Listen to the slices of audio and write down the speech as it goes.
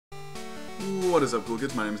What is up, cool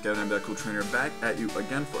kids? My name is Gavin. I'm that cool trainer back at you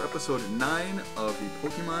again for episode 9 of the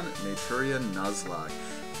Pokemon Naturia Nuzlocke.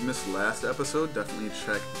 If you missed last episode, definitely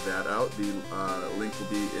check that out. The link will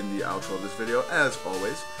be in the outro of this video, as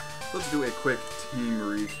always. Let's do a quick team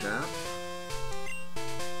recap.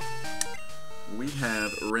 We have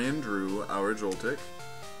Randrew, our Joltik,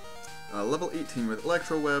 level 18 with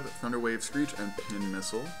Electro Web, Thunder Wave, Screech, and Pin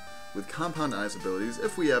Missile. With Compound Eyes abilities,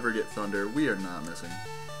 if we ever get Thunder, we are not missing.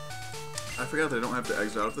 I forgot that I don't have to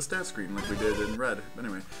exit out of the stat screen like we did in Red. But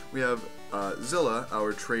anyway, we have Zilla,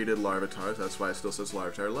 our traded Larvitar, that's why it still says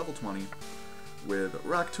Larvitar, level 20, with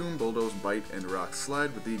Rock Tomb, Bulldoze, Bite, and Rock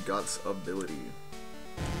Slide with the Guts ability.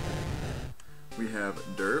 We have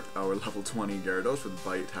Derp, our level 20 Gyarados with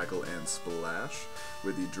Bite, Tackle, and Splash,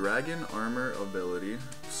 with the Dragon Armor ability,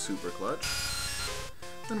 Super Clutch.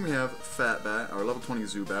 Then we have Fatbat, our level 20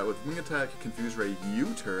 Zubat with Wing Attack, Confuse Ray,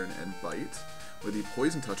 U-Turn, and Bite, with the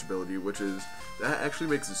Poison Touch ability, which is, that actually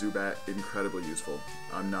makes Zubat incredibly useful.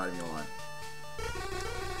 I'm not even gonna lie.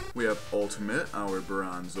 We have Ultimate, our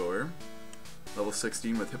Bronzor, level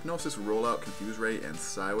 16 with Hypnosis, Rollout, Confuse Ray, and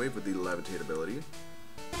Psywave with the Levitate ability.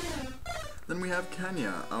 Then we have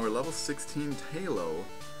Kenya, our level 16 Talo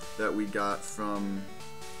that we got from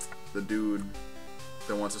the dude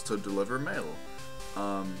that wants us to deliver mail.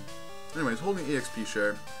 Anyways, holding EXP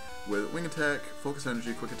share with Wing Attack, Focus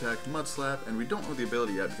Energy, Quick Attack, Mud Slap, and we don't know the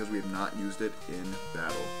ability yet because we have not used it in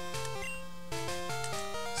battle.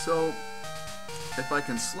 So, if I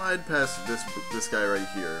can slide past this guy right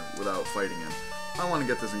here without fighting him, I want to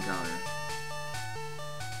get this encounter.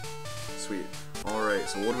 Sweet. Alright,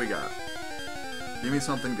 so what do we got? Give me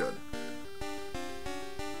something good.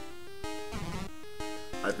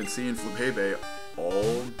 I've been seeing Flabébé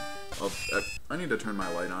all of... I need to turn my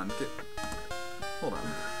light on. Hold on.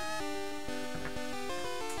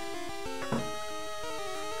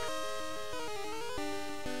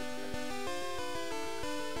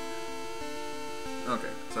 Okay,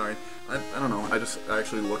 sorry. I don't know, I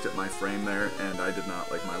actually looked at my frame there and I did not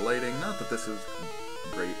like my lighting. Not that this is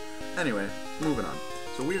great. Anyway, moving on.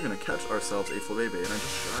 So we are going to catch ourselves a Flabébé, and I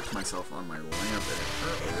just shocked myself on my lamp. It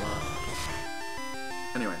hurt a lot.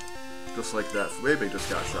 Anyway, just like that, Flabébé just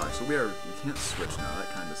got shocked. So we can't switch now. That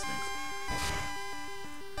kind of stinks.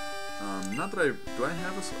 Not that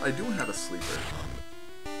I do have a sleeper.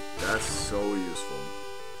 That's so useful.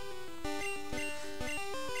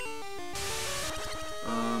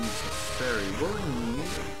 So Fairy. What do I need?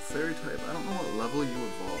 Fairy type. I don't know what level you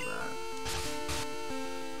evolve at.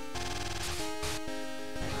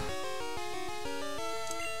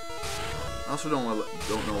 I also don't know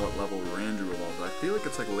what level Randrew evolves at. I feel like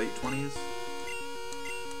it's like late 20s.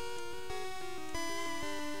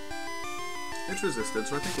 It's resisted,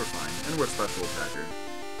 so I think we're fine. And we're special attacker.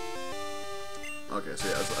 Okay, so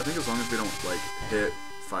yeah, I think as long as we don't, like, hit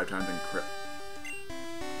 5 times and crit.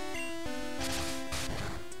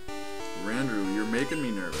 Randrew, you're making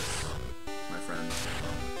me nervous, my friend.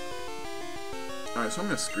 Alright, so I'm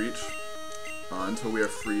gonna Screech until we are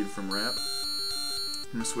freed from Wrap.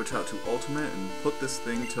 I'm gonna switch out to Ultimate and put this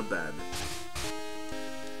thing to bed.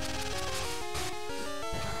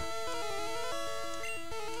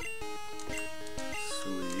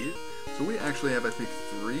 Sweet. So we actually have, I think,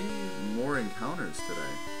 3 more encounters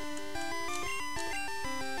today.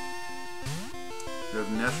 We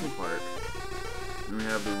have National Park. And we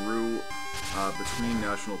have the route between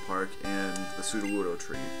National Park and the Sudowoodo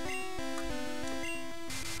tree.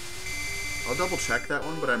 I'll double check that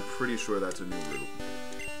one, but I'm pretty sure that's a new route.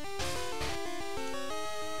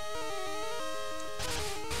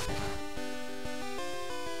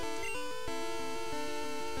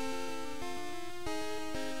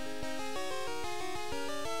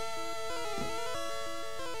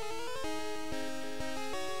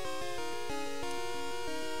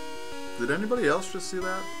 Did anybody else just see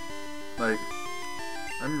that? Like,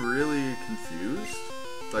 I'm really confused.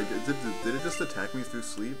 Like, did it just attack me through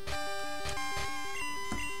sleep?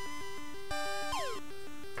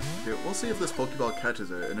 Okay, we'll see if this Pokeball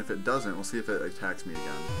catches it, and if it doesn't, we'll see if it attacks me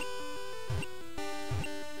again.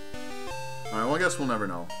 Alright, well I guess we'll never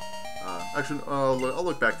know. Actually, I'll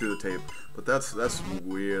look back through the tape, but that's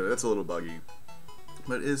weird, that's a little buggy.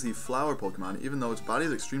 But it is the Flower Pokemon, even though its body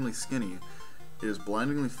is extremely skinny, it is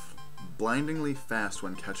blindingly fast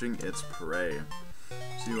when catching its prey.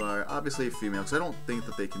 So you are obviously a female, because I don't think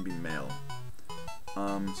that they can be male.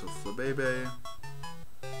 So Flabébé.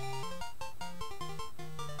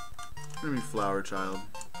 Gonna be Flower Child.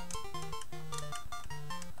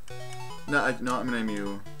 No, I'm gonna name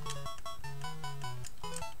you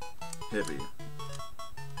Hippie.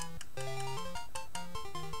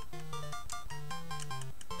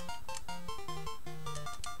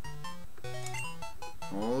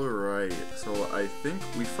 Alright, so I think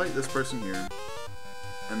we fight this person here,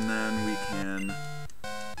 and then we can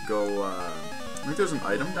go, I think there's an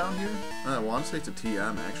item down here. I want to say it's a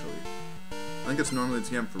TM, actually. I think it's normally a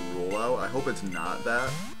TM for rollout. I hope it's not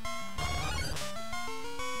that.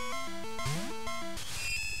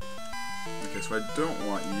 Okay, so I don't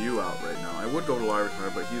want you out right now. I would go to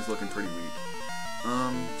Larvitar, but he's looking pretty weak.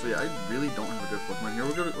 So yeah, I really don't have a good Pokemon here.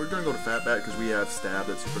 We're gonna go to Fatbat because we have Stab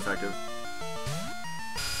that's super effective.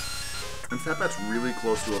 And Fatbat's really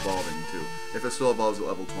close to evolving too, if it still evolves at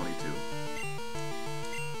level 22.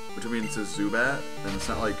 Which means it's a Zubat, and it's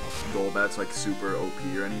not like Golbat's like super OP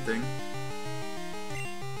or anything.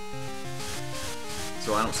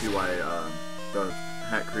 So I don't see why the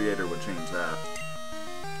hat creator would change that.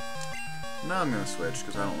 Now I'm gonna switch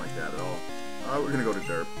because I don't like that at all. We're gonna go to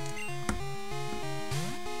Derp.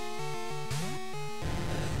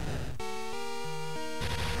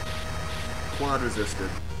 Quad resisted.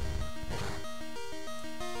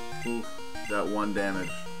 Oof, that 1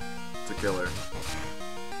 damage. It's a killer.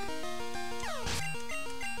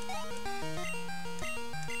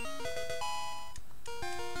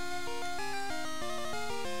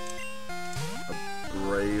 A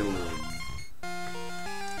Breloom.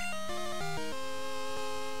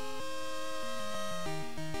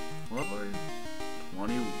 What are you?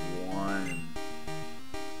 21.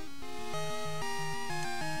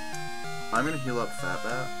 I'm gonna heal up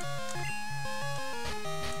Fatbat.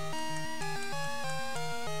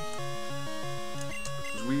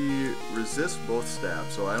 We resist both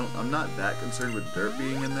stabs, so I'm not that concerned with Dirt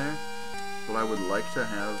being in there, but I would like to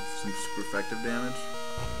have some super effective damage.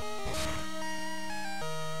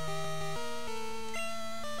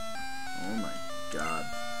 Oh my god.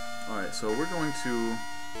 Alright, so we're going to...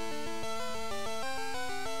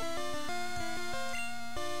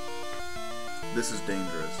 This is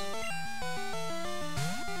dangerous.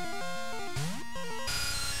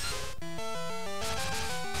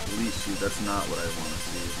 Shoot, that's not what I want to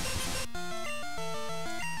see.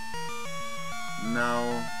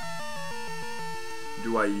 Now,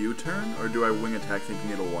 do I U-turn or do I wing attack thinking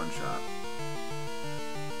it'll one-shot?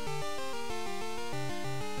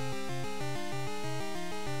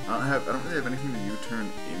 I don't really have anything to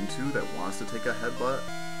U-turn into that wants to take a headbutt.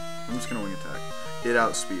 I'm just gonna wing attack. It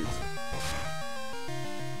outspeeds.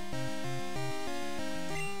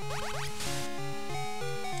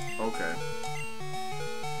 Okay.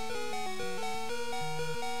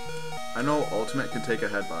 I know Ultimate can take a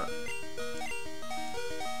headbutt.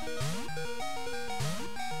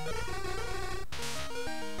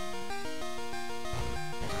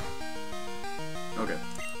 Okay.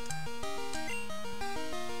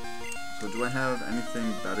 So do I have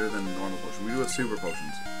anything better than normal potion? We do have super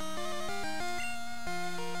potions.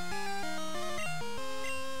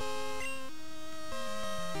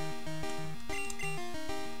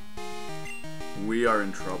 We are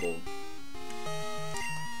in trouble.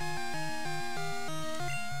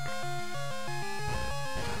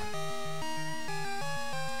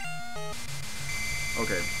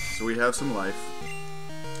 Okay, so we have some life.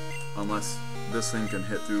 Unless this thing can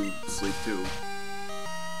hit through sleep too.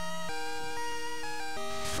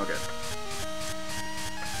 Okay.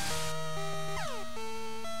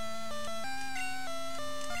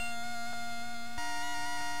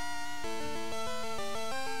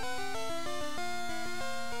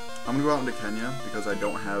 I'm gonna go out into Kenya because I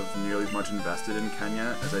don't have nearly as much invested in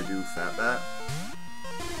Kenya as I do Fatbat.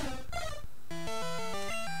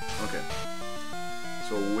 Okay.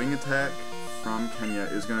 So wing attack from Kenya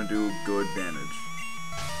is going to do good damage.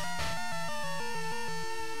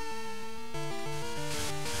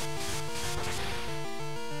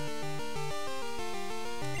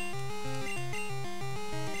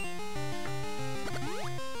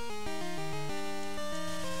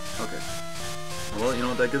 Okay. Well, you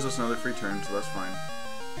know, that gives us another free turn, so that's fine.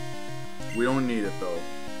 We don't need it though.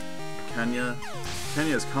 Kenya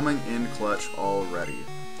is coming in clutch already.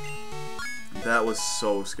 That was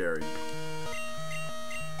so scary.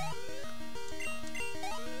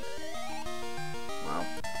 Wow.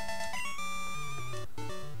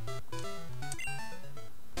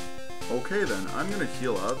 Okay then, I'm gonna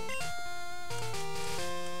heal up.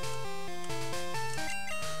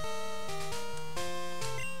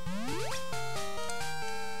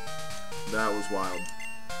 That was wild.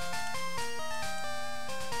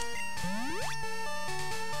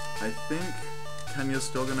 I think Kenya's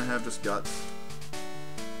still gonna have just guts,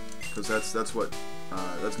 because that's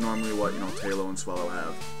normally what, you know, Tailo and Swellow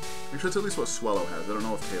have. Actually, it's at least what Swellow has. I don't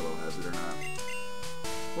know if Tailo has it or not.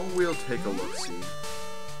 Well, we'll take a look-see.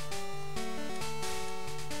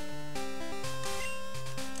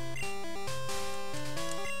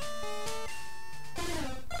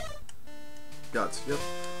 guts. Yep.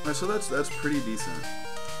 Alright, so that's pretty decent.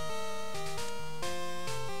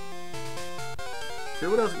 Okay,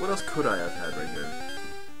 what else could I have had right here?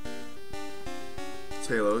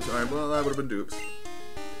 Talos. Alright, well that would have been dupes.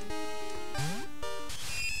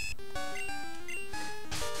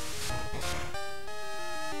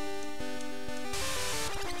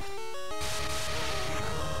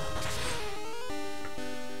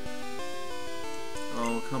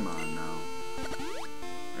 Oh, come on now.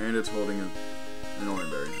 And it's holding an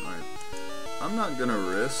Oranberry. Alright. I'm not gonna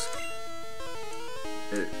risk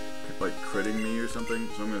it, like, critting me or something,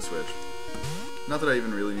 so I'm gonna switch. Not that I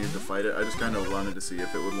even really needed to fight it, I just kind of wanted to see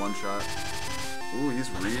if it would one-shot. Ooh, he's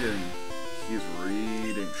reading. He's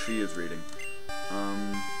reading. She is reading.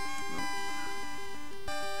 I'm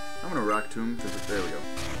gonna Rock Tomb, because there we go.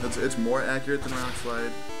 It's more accurate than Rock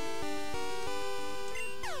Slide.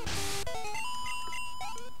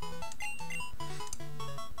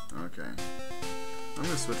 Okay. I'm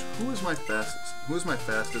gonna switch. Who is my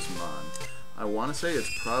fastest Mon? I want to say it's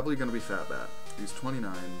probably gonna be Fatbat. He's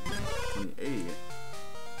 29, 28,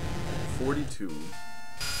 42,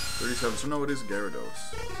 37. So no, it is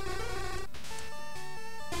Gyarados.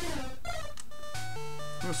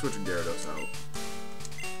 I'm gonna switch Gyarados out.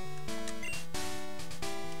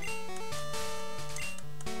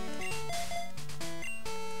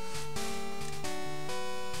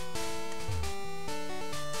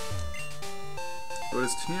 But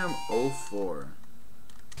it's TM04.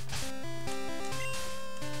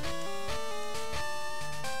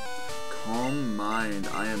 Calm Mind,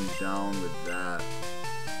 I am down with that.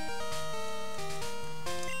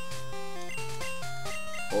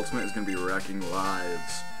 Ultimate is gonna be wrecking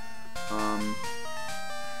lives.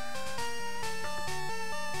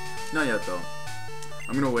 Not yet though.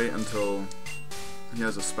 I'm gonna wait until he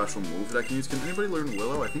has a special move that I can use. Can anybody learn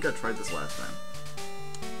Willow? I think I tried this last time.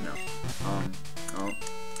 No. Oh,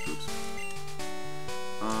 oops.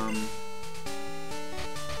 I'm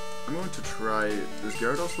going to try. Does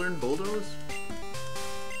Gyarados learn Bulldoze?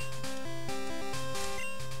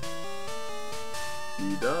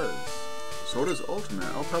 He does. So does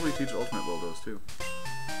Ultimate. I'll probably teach Ultimate Bulldoze too.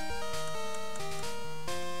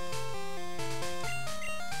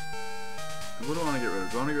 What do I want to get rid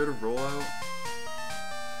of? Do I want to get rid of Rollout?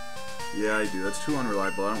 Yeah, I do. That's too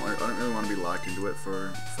unreliable. I don't really want to be locked into it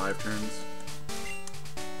for 5 turns.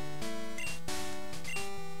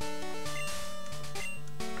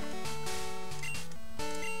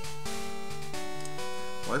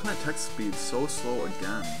 Why is my text speed so slow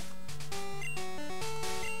again?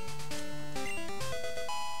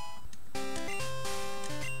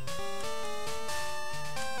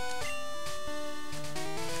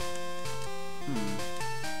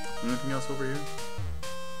 Anything else over here?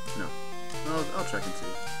 No. I'll check and see.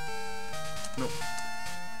 Nope.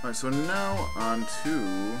 Alright, so now on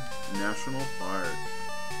to National Park.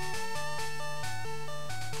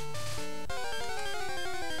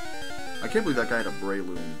 I can't believe that guy had a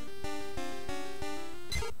Breloom.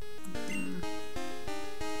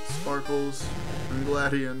 Sparkles and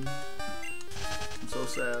Gladion. I'm so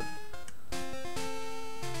sad.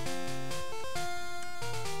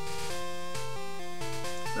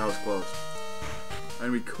 That was close.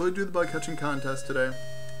 And we could do the bug catching contest today,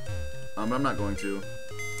 but I'm not going to.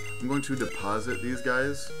 I'm going to deposit these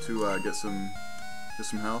guys to get some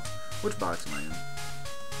health. Which box am I in?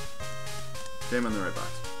 Okay, I'm in the right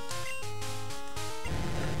box.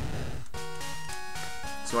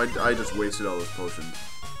 So I just wasted all those potions.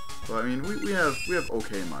 But I mean, we have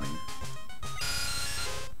okay money.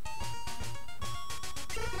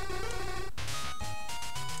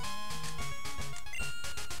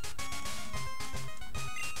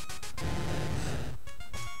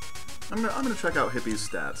 I'm gonna check out Hippie's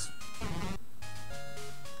stats.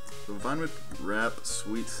 So Vine Whip, Wrap,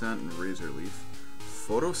 Sweet Scent, and Razor Leaf.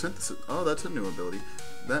 Photosynthesis. Oh, that's a new ability.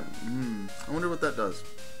 That I wonder what that does.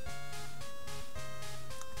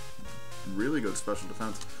 Really good special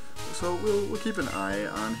defense. So we'll keep an eye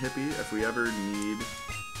on Hippie if we ever need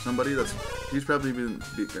somebody that's. He's probably been.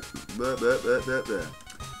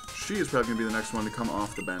 She is probably gonna be the next one to come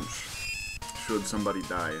off the bench should somebody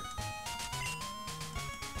die.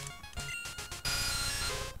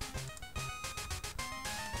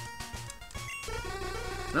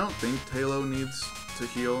 I don't think Talo needs to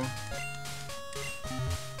heal.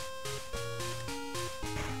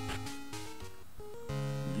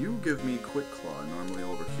 You give me Quick Claw normally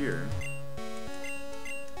over here.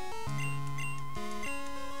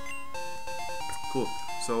 Cool.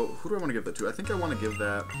 So, who do I want to give that to? I think I want to give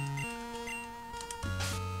that...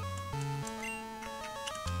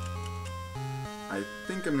 I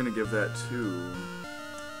think I'm going to give that to...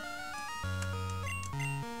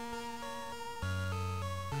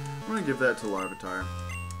 gonna give that to Larvitar.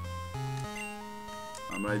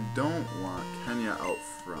 But I don't want Kenya out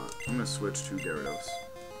front. I'm gonna switch to Gyarados.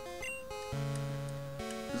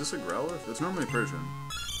 Is this a Growlithe? It's normally Persian.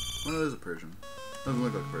 Well, it is a Persian. Doesn't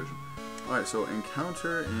look like a Persian. Alright, so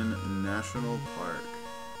encounter in National Park.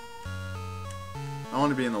 I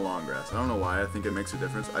want to be in the long grass. I don't know why. I think it makes a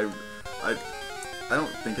difference. I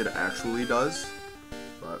don't think it actually does,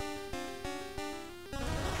 but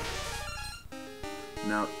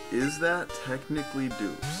now is that technically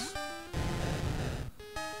dupes?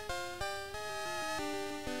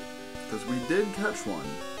 Because we did catch one.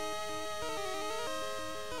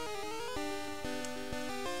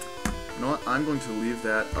 You know what? I'm going to leave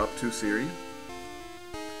that up to Siri,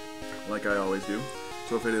 like I always do.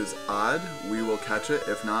 So if it is odd, we will catch it.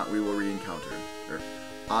 If not, we will re-encounter. Or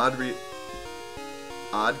odd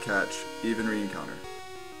catch, even re-encounter.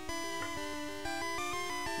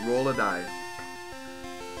 Roll a die.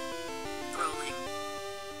 Rolling.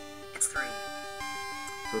 It's 3.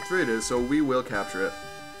 So 3 it is, so we will capture it.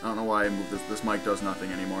 I don't know why I moved this. This mic does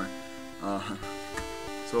nothing anymore.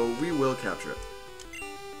 So we will capture it.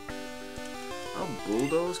 I'll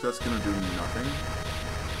bulldoze, that's gonna do nothing.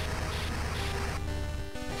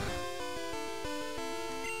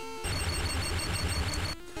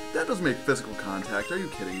 That doesn't make physical contact, are you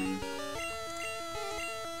kidding me?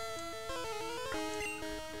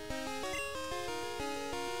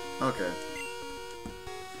 Okay.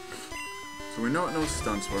 So we know it knows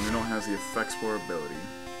Stun Spore, and we know it has the Effect Spore ability.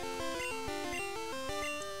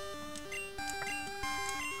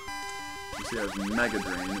 You see it has Mega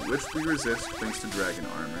Drain, which we resist thanks to Dragon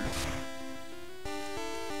Armor.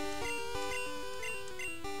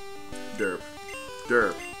 Derp.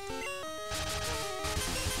 Derp.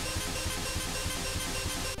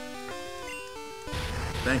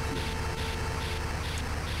 Thank you.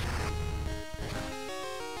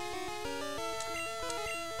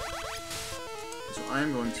 So I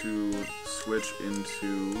am going to switch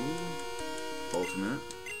into Ultimate.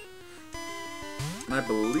 And I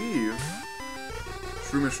believe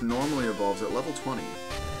Shroomish normally evolves at level 20.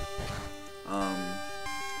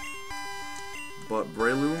 But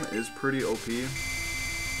Breloom is pretty OP.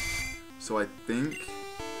 So I think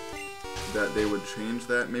that they would change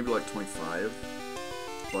that, maybe like 25.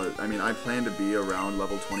 But, I mean, I plan to be around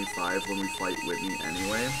level 25 when we fight Whitney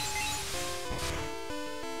anyway.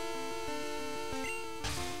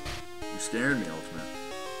 You scared me, Ultimate.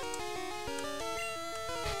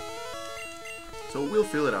 So we'll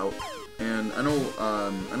feel it out. And I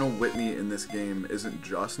know Whitney in this game isn't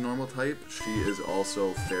just normal type, she is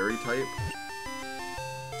also fairy type.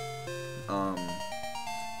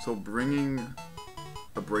 So bringing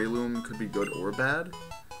a Breloom could be good or bad.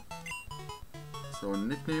 So a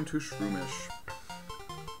nickname to Shroomish.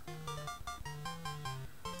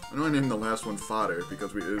 I know I named the last one Fodder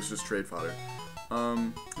because it was just trade fodder.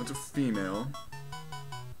 It's a female.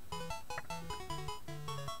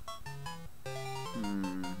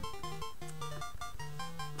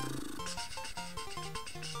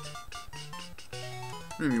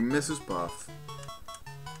 Maybe Mrs. Buff.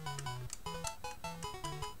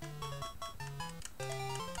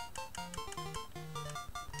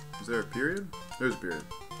 Is there a period? There's a period.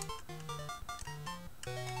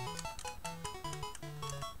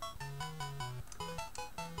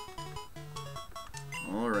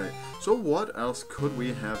 Alright, so what else could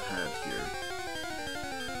we have had here?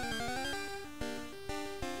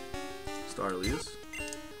 Starlies.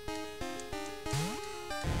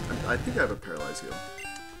 I think I have a Paralyze Heal.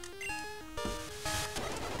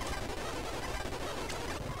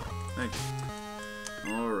 Thank you.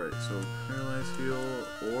 Alright, so Paralyze Heal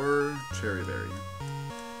or Cherry Berry.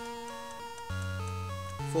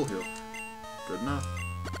 Full heal. Good enough.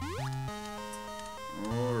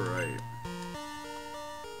 Alright.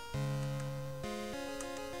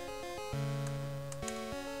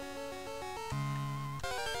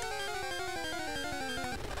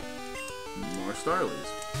 More Starlies.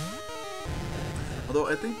 Although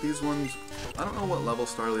I think these ones, I don't know what level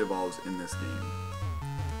Starly evolves in this game.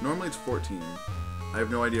 Normally it's 14. I have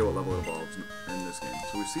no idea what level it evolves in this game.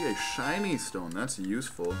 So we see a shiny stone. That's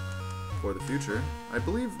useful for the future. I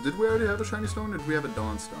believe, did we already have a shiny stone or did we have a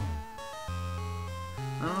dawn stone?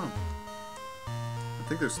 I don't know. I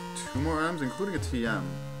think there's 2 more items, including a TM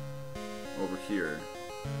over here.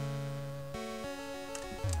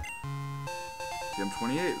 TM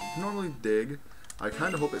 28. Normally dig. I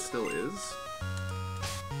kind of hope it still is.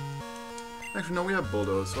 Actually, no, we have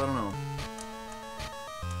Bulldoze, so I don't know.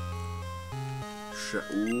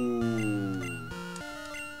 Ooh.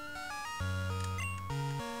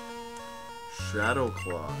 Shadow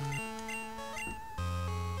Claw.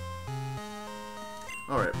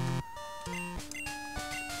 Alright.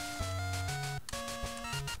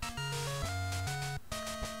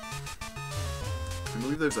 I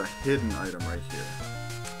believe there's a hidden item right here.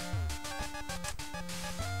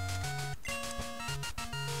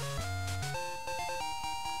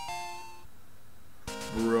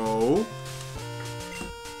 Bro.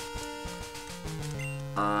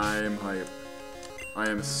 I'm hype. I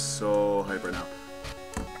am so hype right now.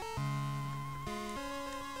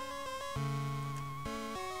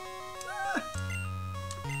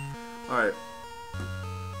 Alright.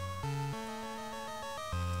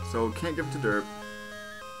 So, can't give it to Derp.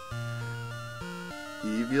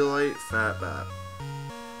 Eviolite Fat Bat.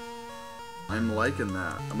 I'm liking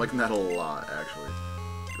that. I'm liking that a lot, actually.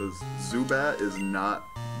 Because Zubat is not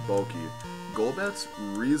bulky. Golbat's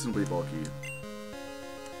reasonably bulky.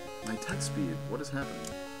 My attack speed, what is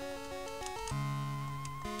happening?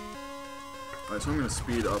 Alright, so I'm going to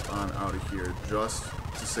speed up on out of here just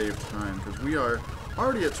to save time, because we are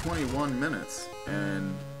already at 21 minutes,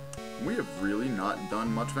 and we have really not done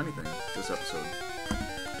much of anything this episode.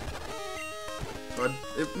 So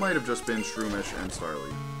it might have just been Shroomish and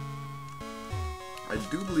Starly. I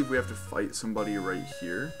do believe we have to fight somebody right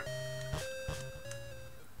here.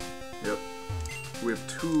 Yep. We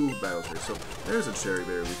have 2 battles here, so there's a Cherry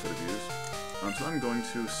Berry we could have used. So I'm going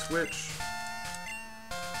to switch...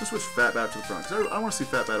 Let's switch Fat Bat to the front, because I want to see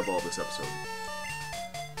Fat Bat evolve this episode.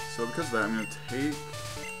 So because of that, I'm going to take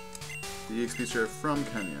the EXP share from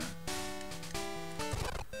Kenya.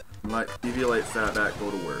 And let Eviolite Fat Bat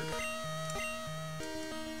go to work.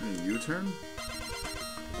 Any U-turn?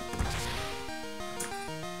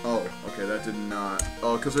 Oh, okay, that did not...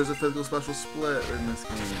 Oh, because there's a physical special split in this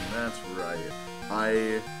game. That's right.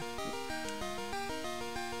 I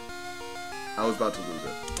was about to lose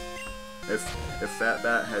it. If Fat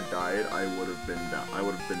Bat had died, I would have been down. I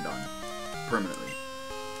would have been done permanently.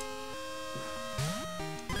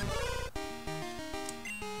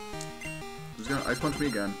 He's gonna Ice Punch me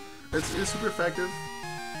again. It's super effective,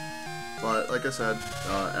 but like I said,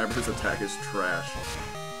 Amber's attack is trash.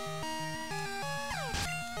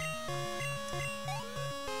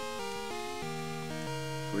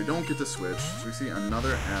 So we don't get to switch. So we see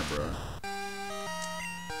another Abra.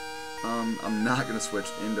 I'm not gonna switch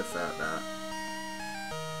into Fat Bat.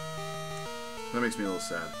 That makes me a little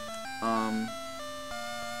sad.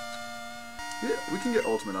 Yeah, we can get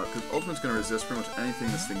Ultimate up, because Ultimate's gonna resist pretty much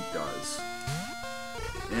anything this thing does.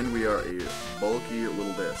 And we are a bulky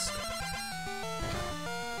little disc.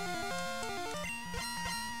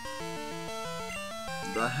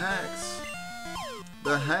 The hacks!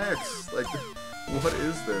 The hacks! Like, what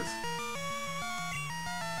is this?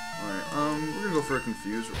 Alright, we're gonna go for a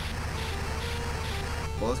Confuse.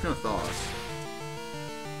 Well, it's gonna thaw us.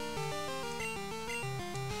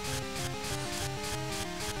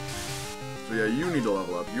 So yeah, you need to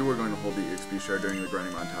level up. You are going to hold the XP share during the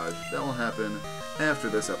grinding montage. That will happen after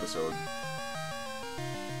this episode.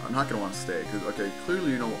 I'm not gonna want to stay, because, okay,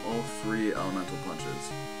 clearly you know all 3 elemental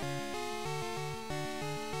punches.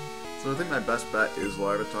 So I think my best bet is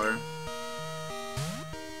Larvitar.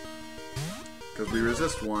 Because we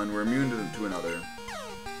resist one, we're immune to another,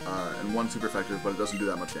 and one's super effective, but it doesn't do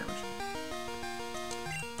that much damage.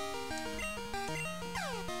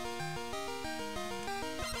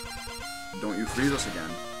 Don't you freeze us again.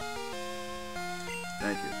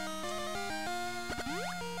 Thank you.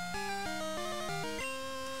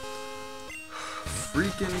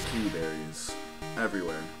 Freaking key berries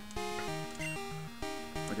everywhere.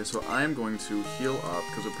 Okay, so I am going to heal up,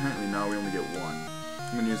 because apparently now we only get 1.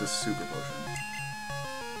 I'm going to use a super potion.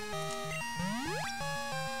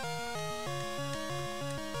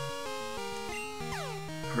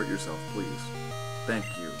 Hurt yourself, please. Thank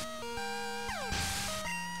you.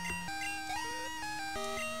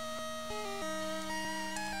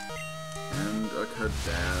 And a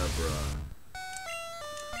Kadabra.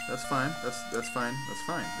 That's fine. That's fine. That's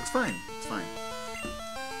fine. It's fine. It's fine.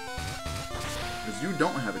 Because you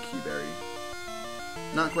don't have a Key Berry.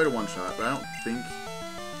 Not quite a one-shot, but I don't think...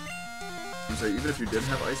 I'm sorry, even if you did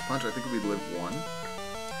have Ice Punch, I think we'd live 1.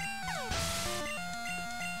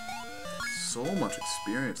 So much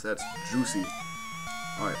experience, that's juicy.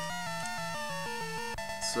 Alright.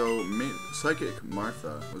 So, Psychic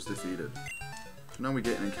Martha was defeated. So now we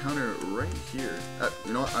get an encounter right here.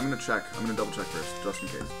 You know what, I'm gonna check. I'm gonna double check first, just in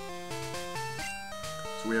case.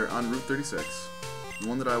 So we are on Route 36. The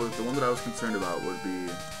one that I was concerned about would be...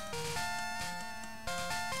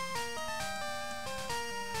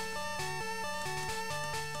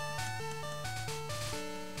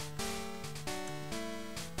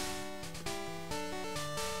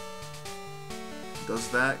 Does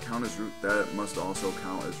that count as route? That must also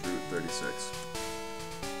count as Route 36.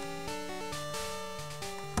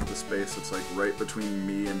 The space that's like right between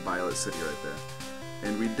me and Violet City right there.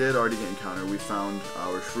 And we did already get encounter. We found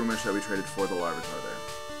our Shroomish that we traded for the Larvitar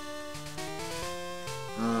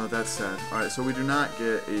there. That's sad. Alright, so we do not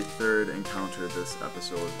get a third encounter this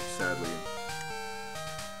episode, sadly.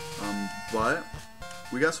 But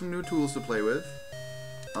we got some new tools to play with.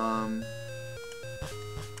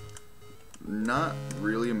 Not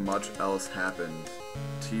really much else happened,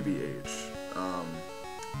 TBH.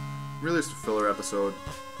 Really just a filler episode.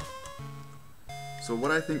 So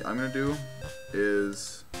what I think I'm gonna do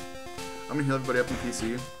is I'm gonna heal everybody up in PC.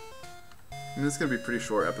 I mean, this is gonna be a pretty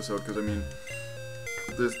short episode because I mean,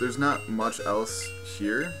 there's not much else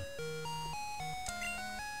here.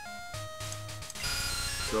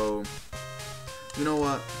 So, you know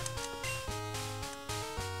what?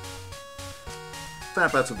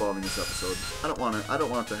 Fat Bat's evolving this episode. I don't want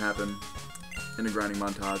it to happen in a grinding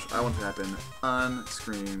montage. I want it to happen on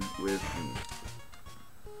screen with me.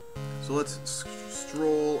 So let's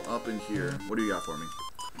stroll up in here. What do you got for me?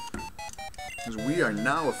 Because we are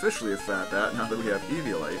now officially a Fat Bat now that we have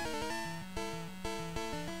Eviolite.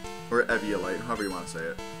 Or Eviolite, however you want to say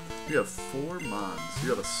it. We have 4 Mons.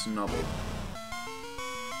 You have a Snubble.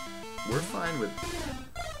 We're fine with...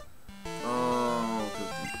 Oh,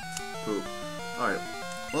 poop. Alright.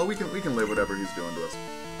 Well, we can live whatever he's doing to us.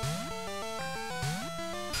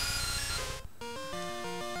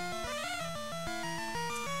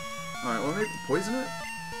 Alright, well, maybe poison it?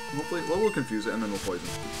 Hopefully, well, we'll confuse it and then we'll poison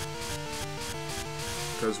it.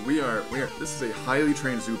 Because we are, this is a highly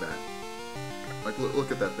trained Zubat. Like, look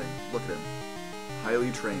at that thing. Look at him. Highly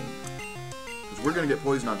trained. Because we're gonna get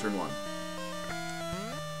poisoned on turn 1.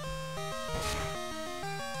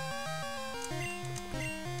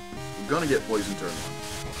 Gonna get poisoned turn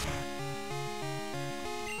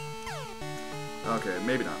 1. Okay,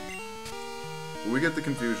 maybe not. But we get the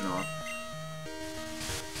confusion off.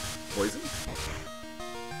 Poison?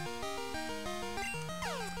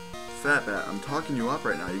 Fat Bat, I'm talking you up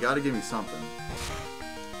right now. You gotta give me something.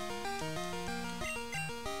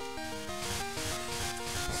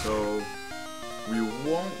 So, we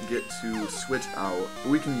won't get to switch out, but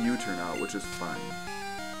we can U-turn out, which is fine.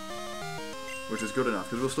 Which is good enough,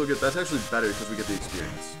 because we'll still get, that's actually better because we get the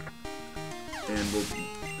experience. And we'll,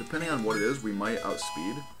 depending on what it is, we might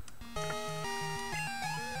outspeed.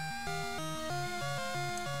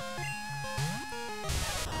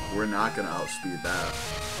 We're not going to outspeed that.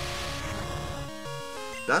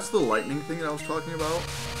 That's the lightning thing that I was talking about.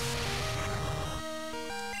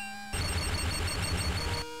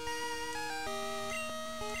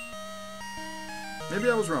 Maybe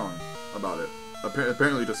I was wrong about it.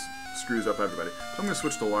 Apparently just screws up everybody. So I'm going to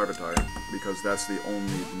switch to Larvitar, because that's the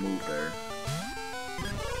only move there.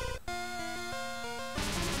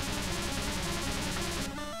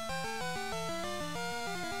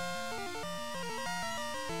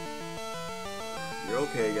 You're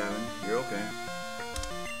okay, Gavin. You're okay.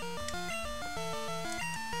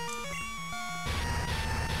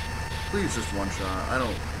 Please just one shot. I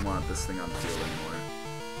don't want this thing on the field anymore.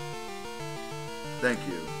 Thank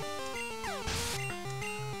you.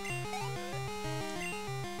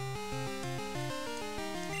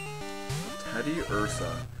 Teddy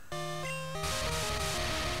Ursa.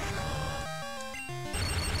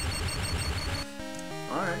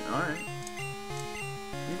 Alright.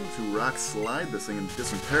 I'm going to rock slide this thing and get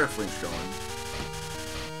some Paraflinch going.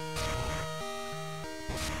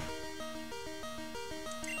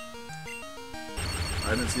 I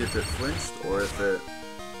didn't see if it flinched or if it...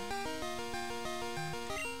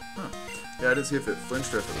 Huh. Yeah, I didn't see if it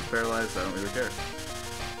flinched or if it was paralyzed. I don't really care.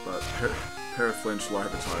 But Paraflinch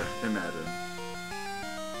Larvitar, imagine.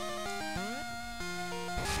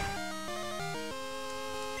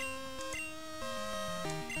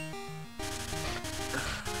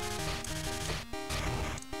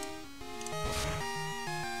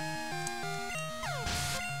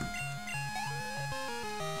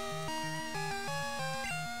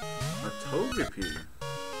 Togepi.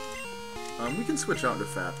 We can switch out to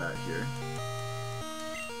Fat Bat here.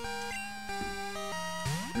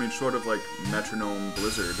 I mean, short of like Metronome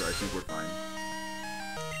Blizzard, I think we're fine.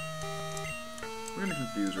 We're gonna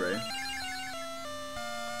confuse Ray.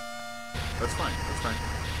 That's fine, that's fine.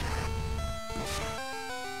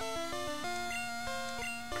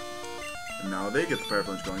 And now they get the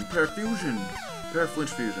Paraflinch going. Parafusion! Paraflinch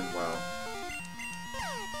Fusion, wow.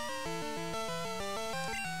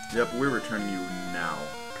 Yep, we're returning you now.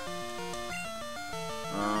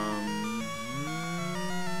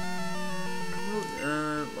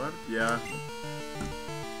 What? Yeah.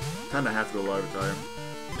 kind of have to go Larvitar.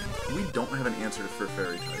 We don't have an answer for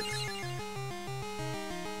fairy types.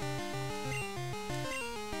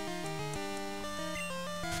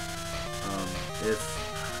 If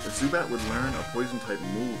Zubat would learn a poison type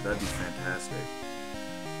move, that'd be fantastic.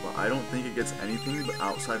 But I don't think it gets anything but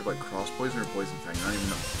outside of like cross poison or poison fang. I don't even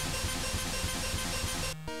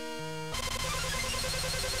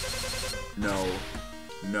know.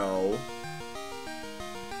 No. No.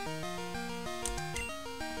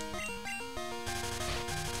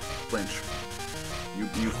 Flinch.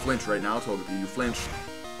 You flinch right now, Togepi. You flinch.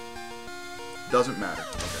 Doesn't matter.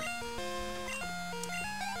 Okay.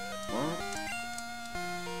 Well,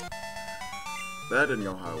 that didn't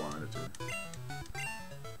go how I wanted it to.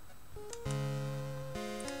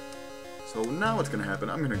 So now what's gonna happen?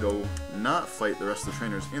 I'm gonna go not fight the rest of the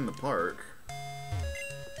trainers in the park.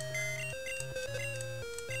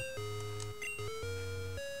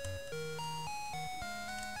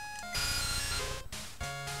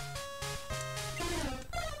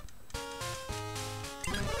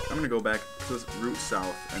 I'm gonna go back to the route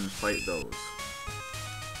south and fight those.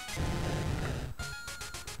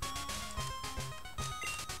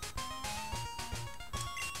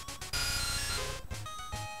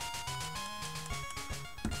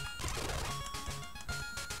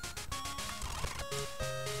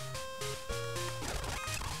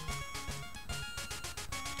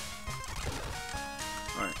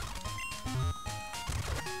 Alright.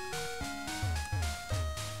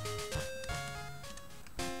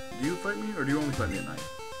 Do you fight me, or do you only fight me at night?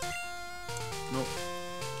 Nope.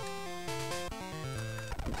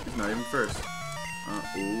 He's not even first.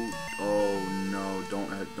 Ooh. Oh no! Don't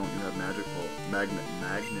you have magic pull? Magnet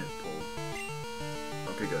pull.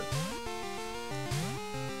 Okay, good.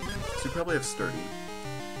 So you probably have sturdy.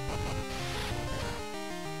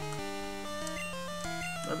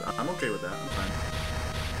 I'm okay with that. I'm fine.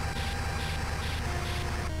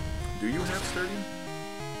 Do you have sturdy?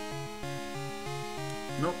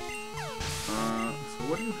 Nope. So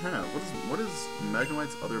what do you have? What is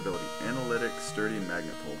Magnemite's other ability? Analytic, sturdy,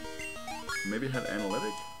 magnet pull. Maybe it had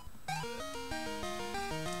analytic?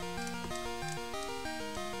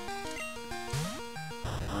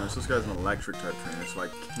 So this guy's an electric type trainer, so I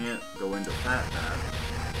can't go into that.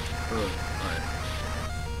 Alright.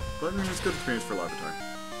 But I mean, it's good experience for Larvitar.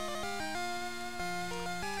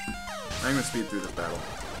 I'm gonna speed through this battle.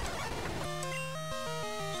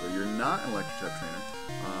 So you're not an electric type trainer.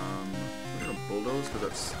 We're gonna bulldoze because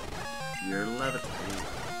that's your levitate.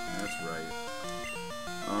 That's right.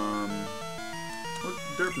 Well,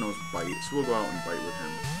 Derp knows bite, so we'll go out and bite with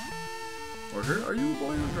him. Or her? Are you a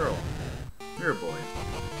boy or a girl? You're a boy.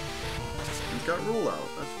 He's got roll out.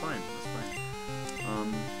 That's fine. That's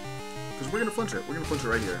fine. Because we're gonna flinch it. We're gonna flinch it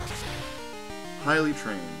right here. Highly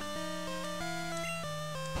trained.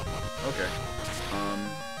 Okay.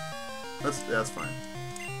 That's fine.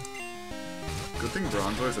 Good thing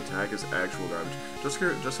Bronzor's attack is actual garbage.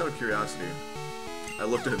 Just out of curiosity, I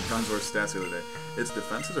looked at Bronzor's stats the other day. Its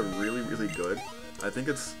defenses are really, really good. I think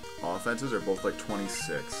its offenses are both like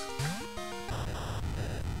 26.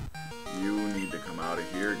 You need to come out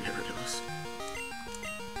of here, Gyarados.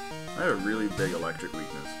 I have a really big electric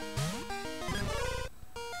weakness.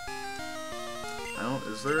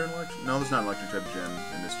 Is there an electric? No, there's not an electric type gen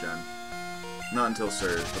in this gen. Not until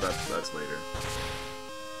Surge, but that's later.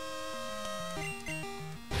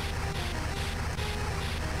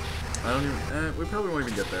 I don't even. We probably won't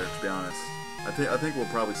even get there, to be honest. I think we'll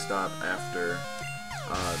probably stop after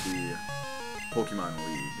the Pokemon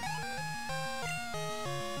League.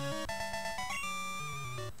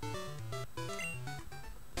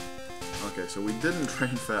 Okay, so we didn't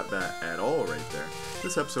train Fatbat at all right there.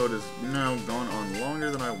 This episode is now gone on longer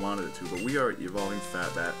than I wanted it to, but we are evolving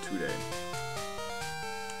Fatbat today.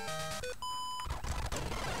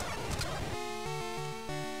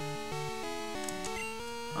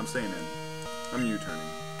 I'm staying in. I'm U-turning.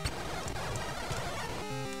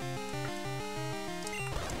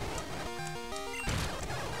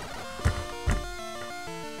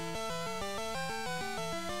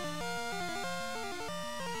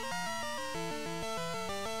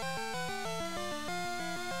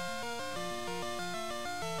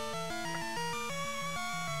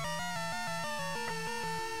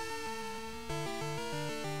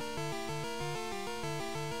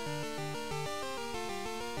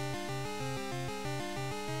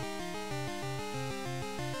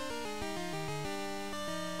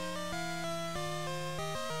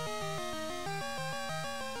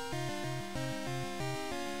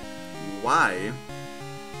 Why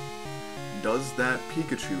does that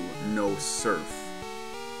Pikachu know Surf?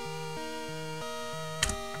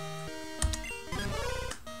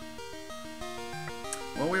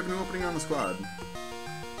 Well, we have a new opening on the squad.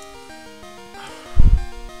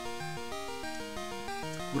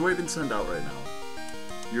 What do I even send out right now?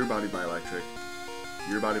 Your body by electric.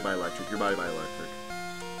 Your body by electric. Your body by electric.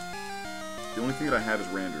 The only thing that I have is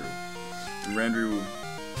Randrew. And Randrew,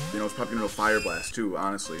 you know, is probably going to Fire Blast too,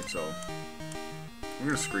 honestly, so. We're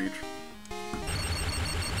going to Screech.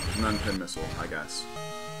 And then Pin Missile, I guess.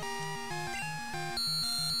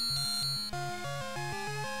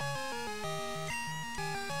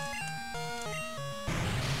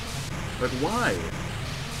 Like, why?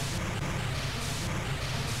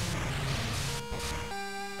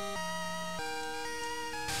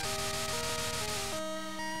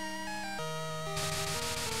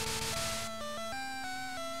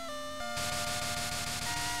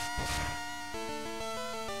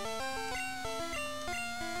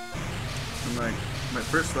 And like, my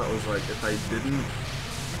first thought was like, if I didn't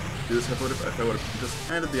do this episode, if I would have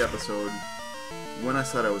just ended the episode when I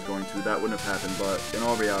said I was going to, that wouldn't have happened, but in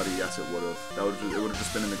all reality, yes, it would have. It would have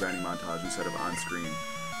just been in the grinding montage instead of on screen.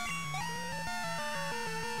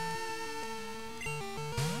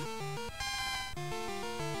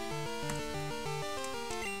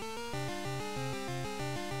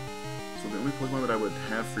 So the only Pokemon that I would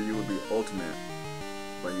have for you would be Ultimate,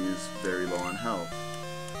 but he's very low on health.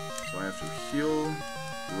 So I have to heal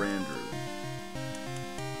Randrew.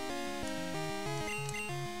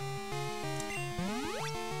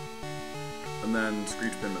 And then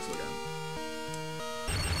Screech Pin Missile again.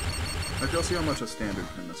 Actually, I'll see how much a standard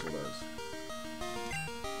Pin Missile does.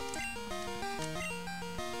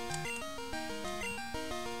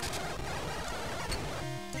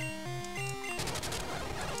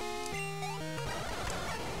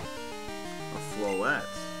 A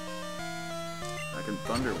Floette. I can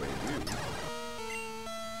Thunder Wave you.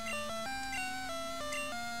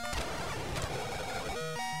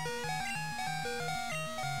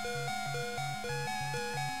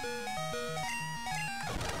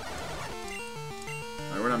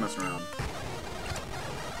 We're not messing around.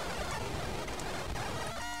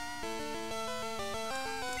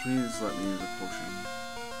 Please let me use a potion.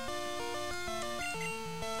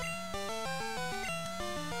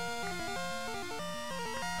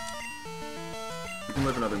 You can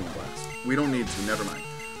live another Moonblast. We don't need to, never mind.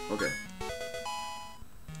 Okay.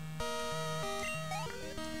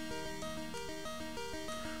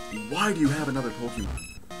 Why do you have another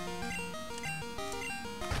Pokemon?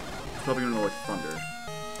 It's probably gonna know like Thunder.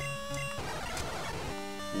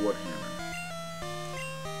 Wood Hammer.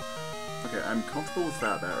 Okay, I'm comfortable with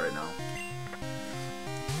Fat Bat right now.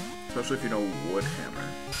 Especially if you know Wood Hammer.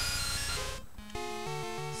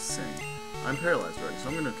 Sing. I'm paralyzed already, so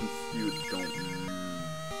I'm gonna confuse. Don't.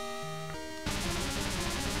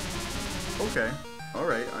 Okay.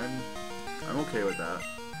 Alright, I'm okay with that.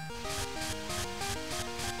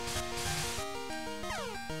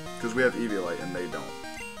 Because we have Eviolite and they don't.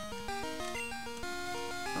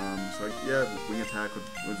 So yeah, Wing Attack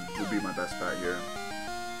would be my best bet here.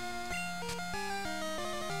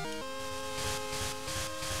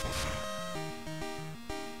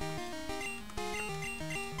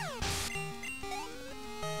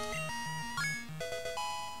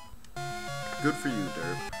 Good for you,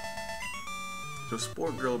 Derp. So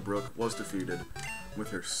Sport Girl Brooke was defeated with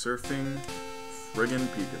her surfing friggin'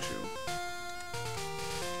 Pikachu.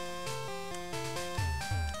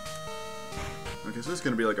 Okay, so this is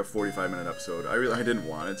gonna be like a 45-minute episode. I didn't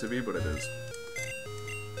want it to be, but it is.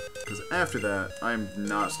 Because after that, I'm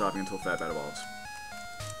not stopping until Fat Bat evolves.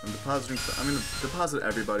 I'm gonna deposit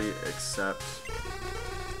everybody except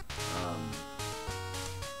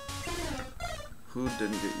who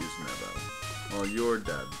didn't get used in that battle. Well, you're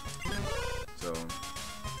dead. So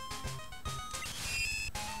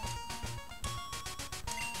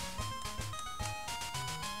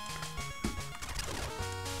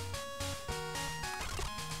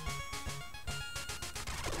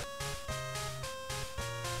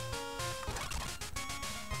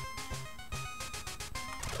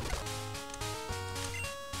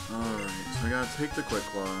alright, so I gotta take the Quick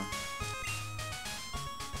Claw.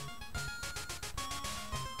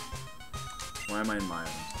 Why am I in Miles?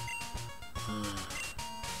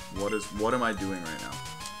 What am I doing right now?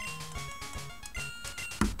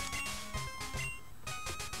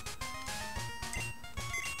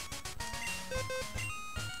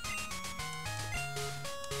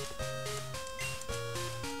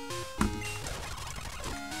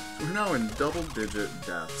 So we're now in double-digit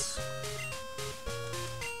deaths.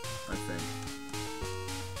 I think.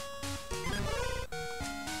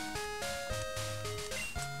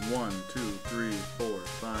 One, 2, 3, 4,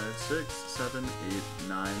 5, 6, 7, 8,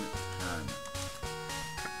 9, 10.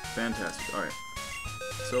 Fantastic. Alright.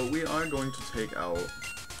 So we are going to take out...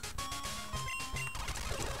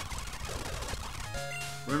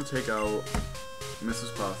 We're going to take out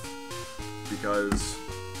Mrs. Puff because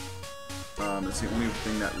it's the only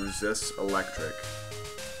thing that resists electric,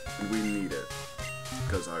 and we need it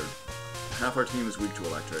because half our team is weak to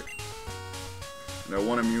electric, and our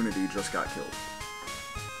one immunity just got killed.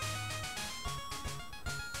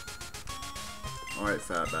 Alright,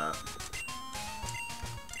 Fat Bat.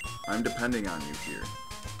 I'm depending on you here.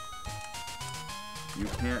 You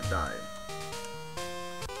can't die.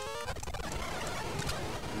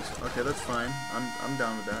 Okay, that's fine. I'm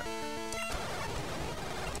down with that.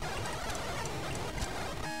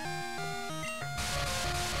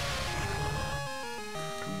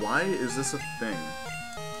 Why is this a thing?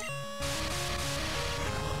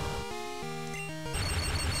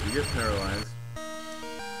 So you get paralyzed.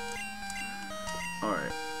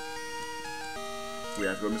 Alright. We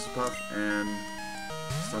have to go Mrs. Puff and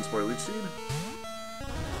Stun Spore Leech Seed.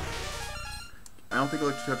 I don't think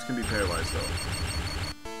electric types can be paralyzed though.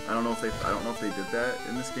 I don't know if they did that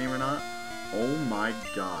in this game or not. Oh my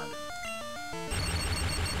god.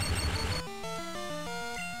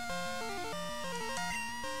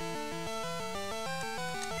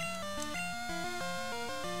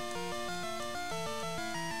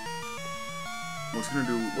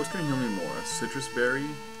 What's gonna heal me more? A citrus berry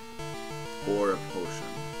or a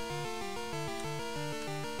potion?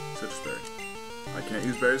 Citrus berry. I can't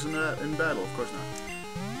use berries in battle, of course not.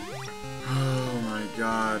 Oh my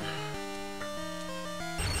god.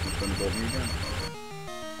 It's gonna thunderbolt me again.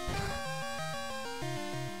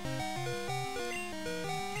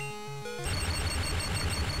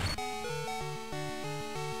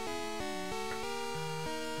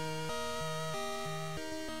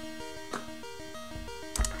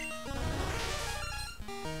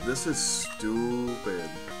 This is stupid.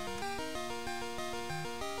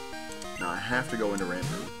 Now I have to go into Rant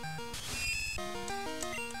Root.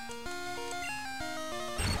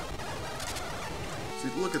 See,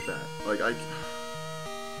 look at that. Like,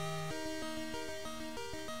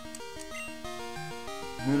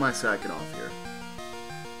 who am I sacking off here?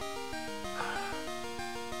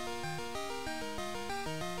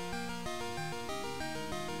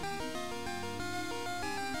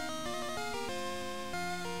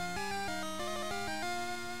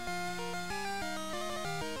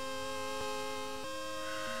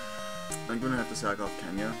 I'm gonna have to sack off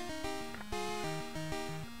Kenya.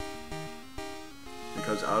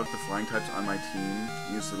 Because out of the flying types on my team,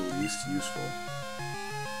 he's the least useful.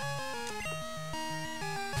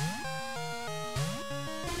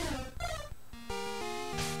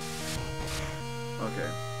 Okay.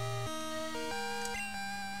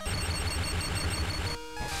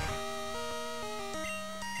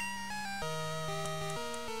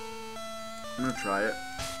 I'm gonna try it.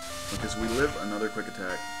 Because we live another quick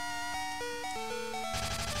attack.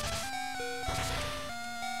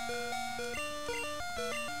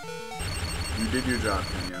 You did your job,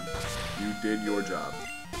 Kenya. You did your job.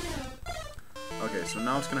 Okay, so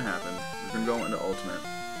now what's gonna happen? We're gonna go into ultimate.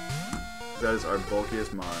 That is our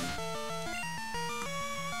bulkiest mon.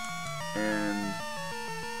 And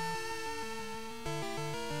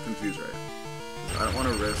Confuse Ray. I don't want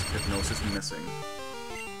to risk Hypnosis missing.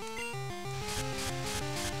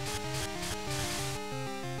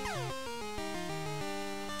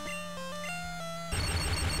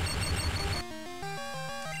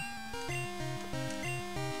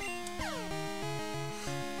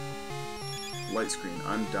 Light screen,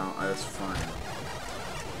 I'm down, that's fine.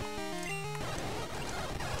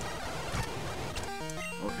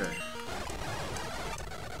 Okay.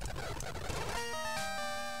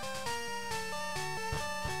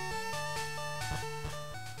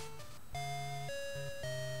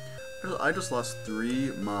 I just lost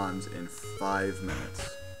 3 mons in 5 minutes.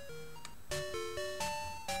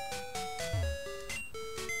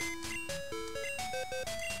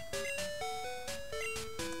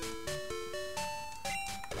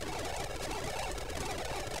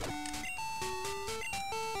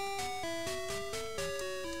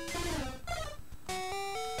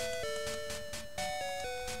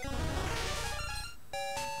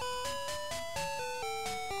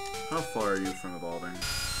 How far are you from evolving?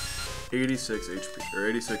 86 HP, or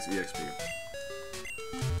 86 EXP.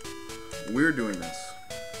 We're doing this.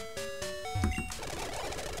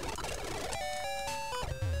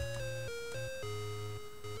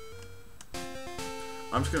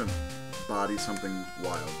 I'm just gonna body something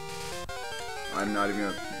wild. I'm not even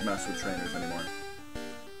gonna mess with trainers anymore.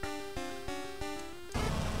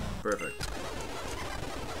 Perfect.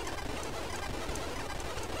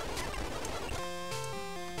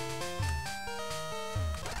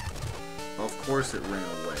 course it ran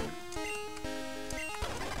away.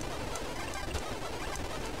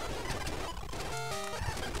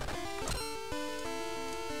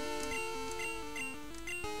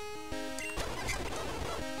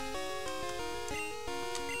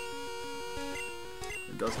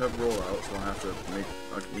 It does have rollout, so I'll have to make...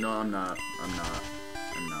 Okay, you know, I'm not.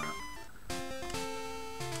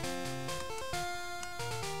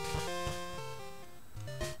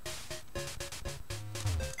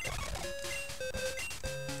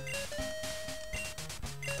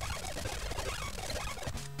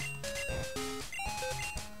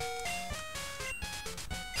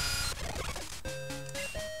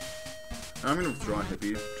 I'm gonna withdraw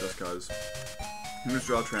Hippie, just cause. I'm gonna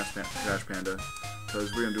withdraw Trash Panda,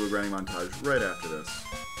 because we're gonna do a grinding montage right after this.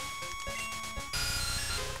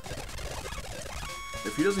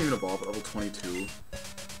 If he doesn't even evolve at level 22,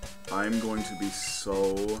 I'm going to be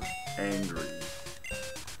so angry.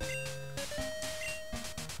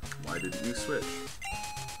 Why didn't you switch?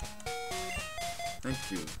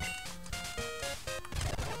 Thank you.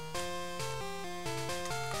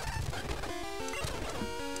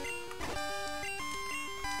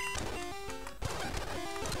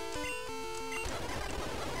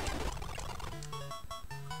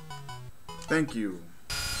 Thank you.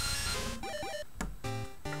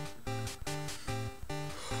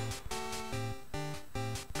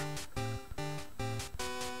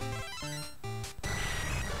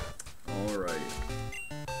 All right.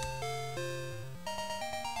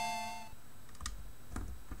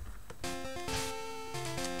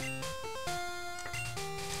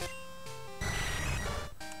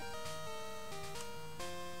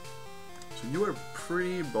 So you are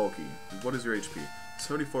pretty bulky. What is your HP?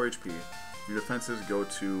 74 HP. Your defenses go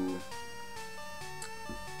to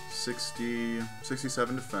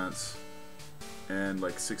 67 defense, and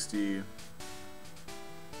like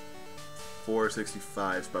 64,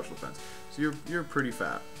 65 special defense. So you're pretty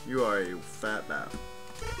fat. You are a fat bat.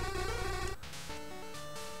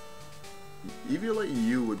 Eviolate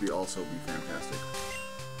you would also be fantastic.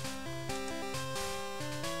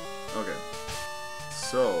 Okay,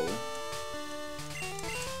 so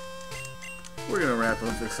we're gonna wrap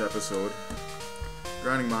up this episode.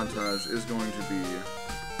 Grinding montage is going to be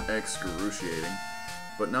excruciating,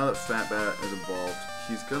 but now that Fatbat has evolved,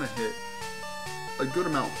 he's gonna hit a good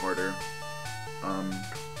amount harder.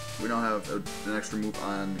 We now have an extra move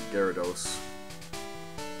on Gyarados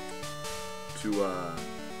to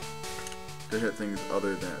hit things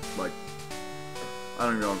other than, like, I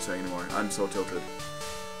don't even know what I'm saying anymore. I'm so tilted.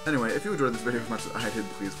 Anyway, if you enjoyed this video as much as I did,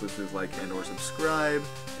 please like and or subscribe,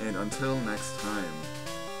 and until next time,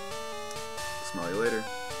 smell you later.